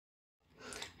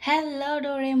Hello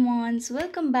Doraemons,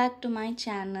 welcome back to my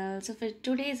channel. So for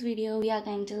today's video we are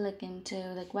going to look into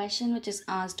the question which is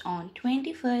asked on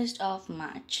 21st of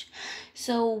March.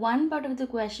 So one part of the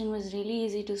question was really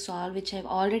easy to solve, which I've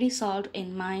already solved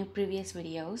in my previous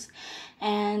videos,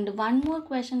 and one more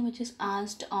question which is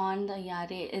asked on the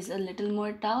IRA is a little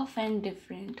more tough and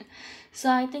different. So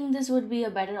I think this would be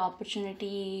a better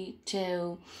opportunity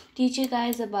to teach you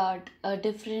guys about a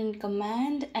different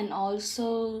command and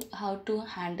also how to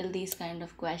handle these kind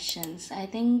of questions. I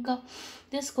think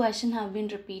this question have been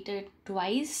repeated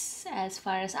twice as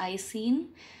far as I seen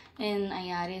in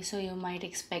IRA, so you might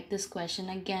expect this question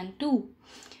again too.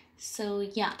 So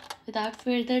yeah, without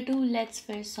further ado, let's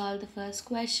first solve the first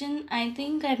question. I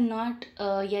think I've not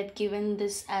yet given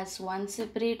this as one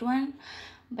separate one,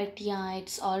 but yeah,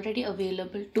 it's already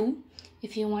available too.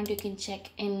 If you want, you can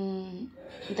check in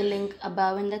the link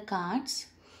above in the cards.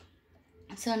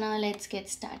 So now let's get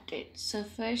started. So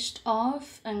first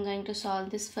off, I'm going to solve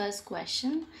this first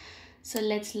question. So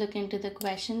let's look into the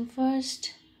question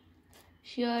first.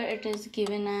 Here it is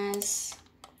given as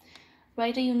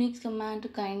write a Unix command to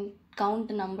count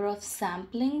the number of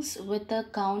samplings with a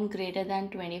count greater than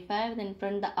 25, then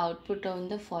print the output in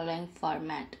the following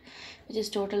format, which is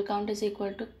total count is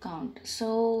equal to count.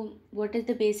 So what is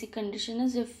the basic condition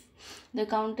is, if the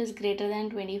count is greater than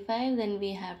 25, then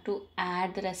we have to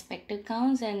add the respective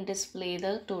counts and display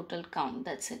the total count.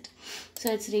 That's it.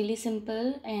 So it's really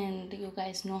simple and you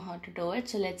guys know how to do it.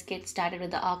 So let's get started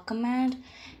with the awk command,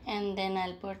 and then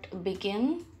I'll put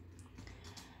begin,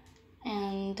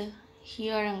 and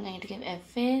here I'm going to give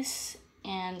fs,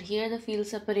 and here the field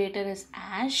separator is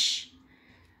ash.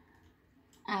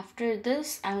 After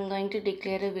this I'm going to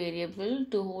declare a variable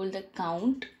to hold the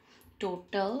count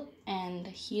total, and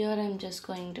here I'm just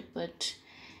going to put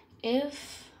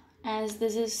if, as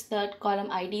this is third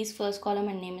column, id is first column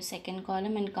and name is second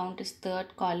column and count is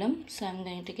third column, so I'm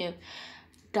going to give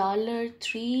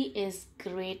 $3 is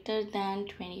greater than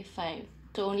 25.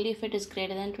 So only if it is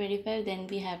greater than 25, then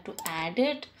we have to add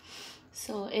it.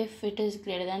 So if it is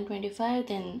greater than 25,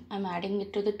 then I'm adding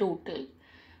it to the total.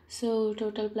 So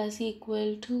total plus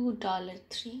equal to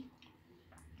 $3,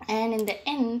 and in the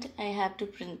end I have to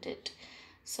print it.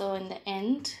 So in the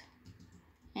end,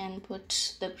 and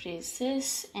put the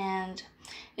braces, and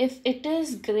if it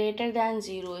is greater than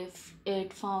 0, if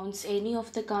it founds any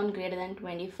of the count greater than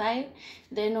 25,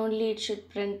 then only it should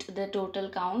print the total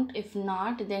count. If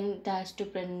not, then it has to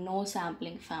print no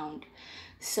sampling found.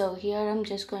 So here I'm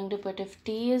just going to put if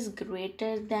t is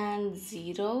greater than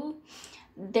 0,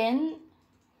 then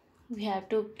we have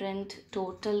to print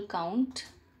total count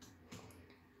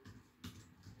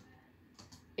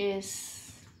is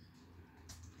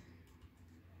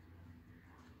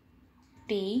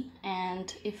t,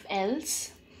 and if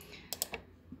else,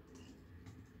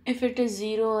 if it is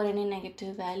 0 or any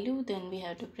negative value, then we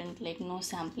have to print like no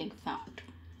sampling found.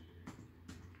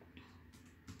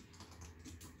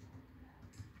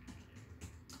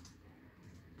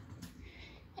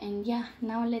 And yeah,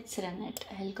 now let's run it.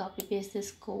 I'll copy paste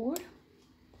this code,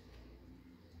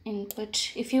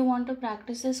 input. If you want to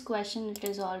practice this question, it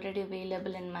is already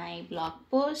available in my blog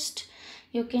post.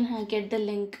 You can get the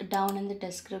link down in the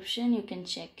description, you can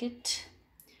check it.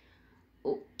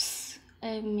 Oops,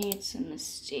 I made some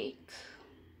mistake.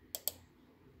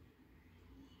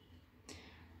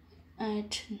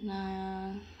 At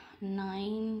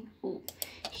 9, oh,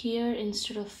 here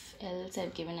instead of else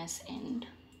I've given as end.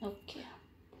 Okay,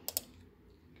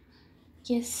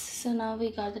 yes, so now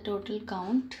we got the total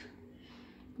count,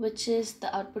 which is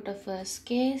the output of first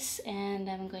case, and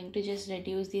I'm going to just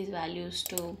reduce these values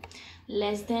to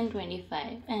less than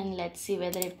 25, and let's see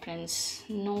whether it prints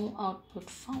no output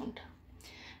found.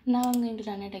 Now I'm going to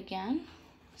run it again.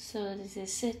 So this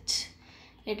is it.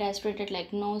 It has printed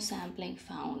like no sampling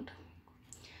found.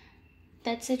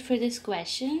 That's it for this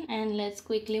question, and let's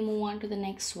quickly move on to the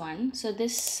next one. So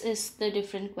this is the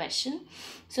different question,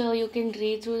 so you can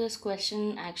read through this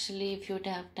question actually if you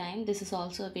have time. This is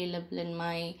also available in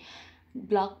my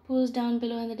blog post down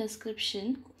below in the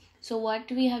description. So what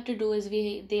we have to do is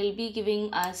they'll be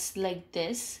giving us like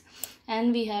this,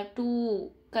 and we have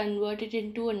to convert it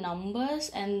into numbers,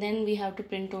 and then we have to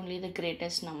print only the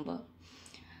greatest number.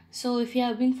 So if you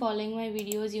have been following my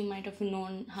videos, you might have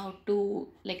known how to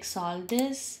like solve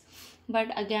this,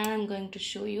 but again I'm going to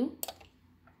show you.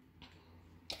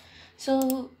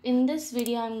 So in this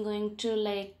video I'm going to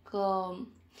like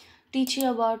teach you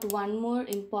about one more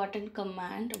important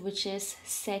command, which is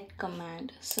set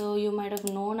command. So you might have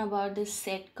known about this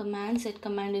set command. Set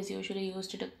command is usually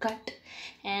used to cut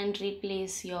and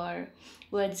replace your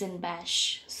words in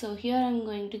bash. So here I'm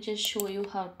going to just show you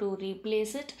how to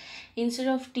replace it. Instead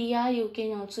of tr, you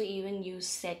can also even use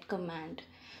set command.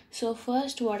 So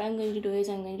first what I'm going to do is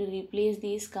I'm going to replace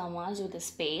these commas with a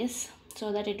space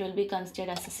so that it will be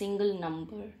considered as a single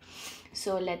number.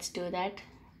 So let's do that.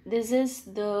 This is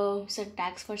the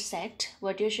syntax for set.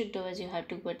 What you should do is you have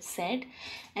to put set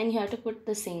and you have to put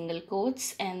the single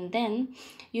quotes, and then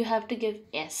you have to give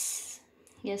yes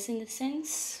in the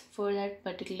sense for that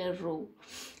particular row,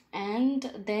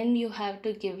 and then you have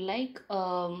to give like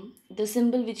the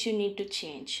symbol which you need to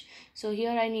change. So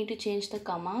here I need to change the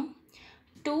comma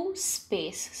to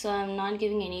space, so I'm not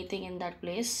giving anything in that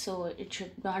place, so it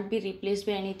should not be replaced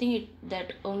by anything.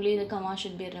 That only the comma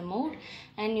should be removed,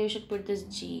 and you should put this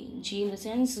g in the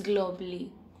sense globally.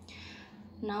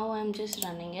 Now I'm just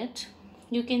running it.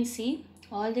 You can see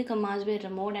all the commas were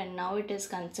removed and now it is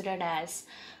considered as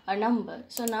a number.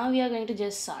 So now we are going to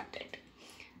just sort it.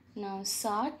 Now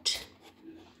sort.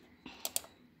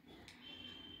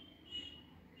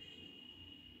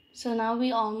 So now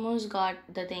we almost got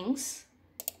the things.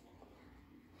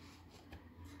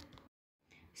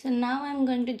 So now I'm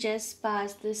going to just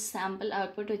pass this sample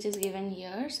output which is given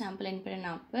here, sample input and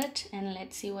output, and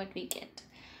let's see what we get.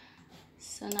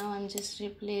 So now I'm just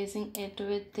replacing it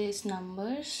with these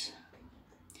numbers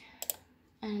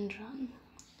and run.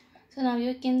 So now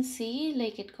you can see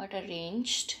like it got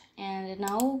arranged, and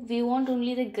now we want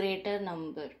only the greater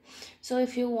number. So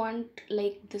if you want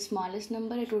like the smallest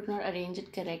number, it would not arrange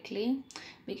it correctly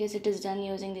because it is done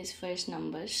using these first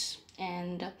numbers,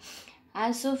 and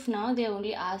as of now they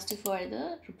only asked for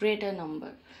the greater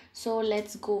number. So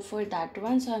let's go for that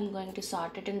one. So I'm going to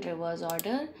sort it in reverse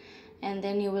order, and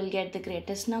then you will get the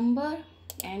greatest number,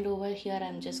 and over here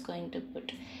I'm just going to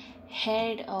put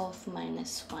head of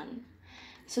 -1.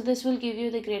 So this will give you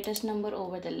the greatest number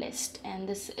over the list, and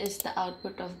this is the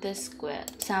output of this square,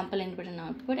 sample input and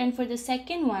output. And for the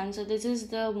second one, so this is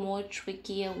the more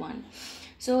trickier one.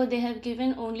 So they have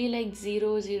given only like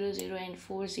 0, 0, 0 and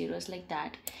 4 zeros like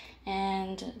that.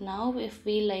 And now if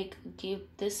we like give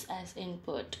this as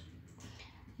input,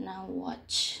 now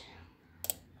watch,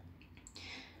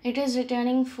 it is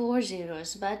returning 4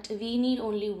 zeros, but we need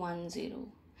only 1 0.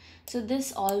 So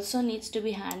this also needs to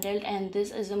be handled, and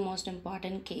this is the most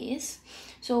important case.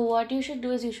 So what you should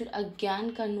do is you should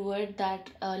again convert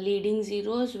that leading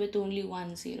zeros with only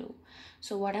 1 0.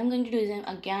 So what I'm going to do is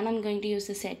I'm going to use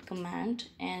the set command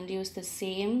and use the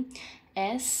same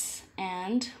s,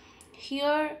 and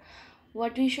here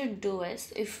what we should do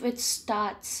is if it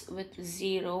starts with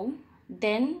 0,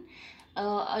 then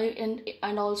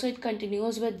and also it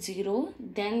continues with 0,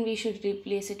 then we should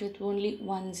replace it with only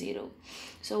 1 0.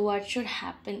 So what should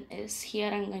happen is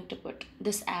here I'm going to put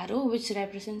this arrow which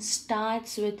represents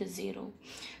starts with 0.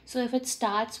 So if it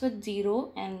starts with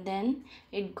 0 and then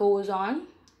it goes on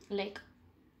like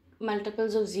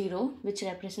multiples of 0 which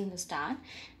represents the star,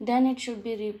 then it should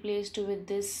be replaced with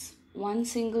this one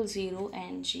single 0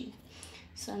 and g.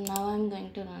 So now I'm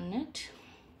going to run it.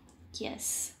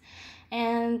 Yes.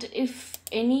 And if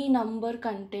any number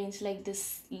contains like this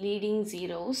leading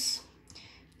zeros,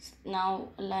 now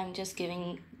I'm just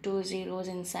giving 2 zeros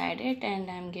inside it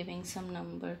and I'm giving some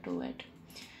number to it.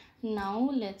 Now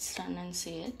let's run and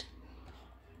see it.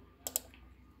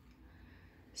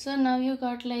 So now you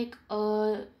got like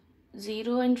a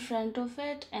 0 in front of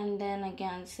it and then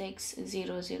again 6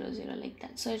 0 0 0 like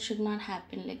that. So it should not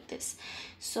happen like this.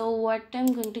 So what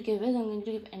I'm going to give is I'm going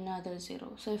to give another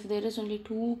 0. So if there is only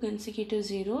 2 consecutive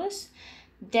zeros,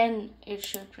 then it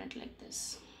should print like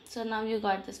this. So now you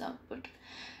got this output.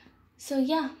 So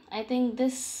yeah, I think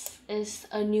this is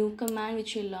a new command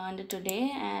which you learned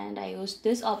today, and I used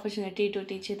this opportunity to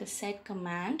teach you the set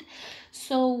command.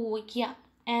 So yeah,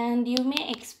 and you may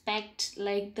expect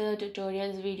like the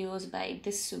tutorials videos by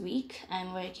this week.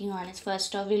 I'm working on it.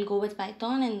 First off, we'll go with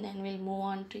Python and then we'll move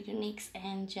on to Unix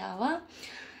and Java.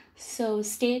 So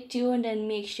stay tuned and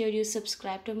make sure you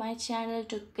subscribe to my channel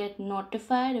to get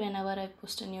notified whenever I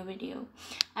post a new video.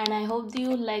 And I hope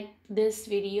you like this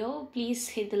video. Please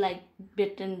hit the like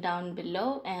button down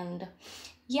below, and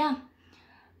yeah,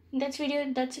 that's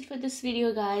it for this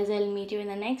video, guys. I'll meet you in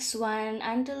the next one.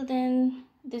 Until then,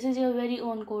 this is your very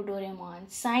own code Doraemon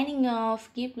signing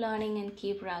off. Keep learning and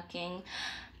keep rocking.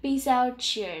 Peace out.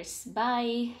 Cheers.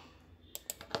 Bye.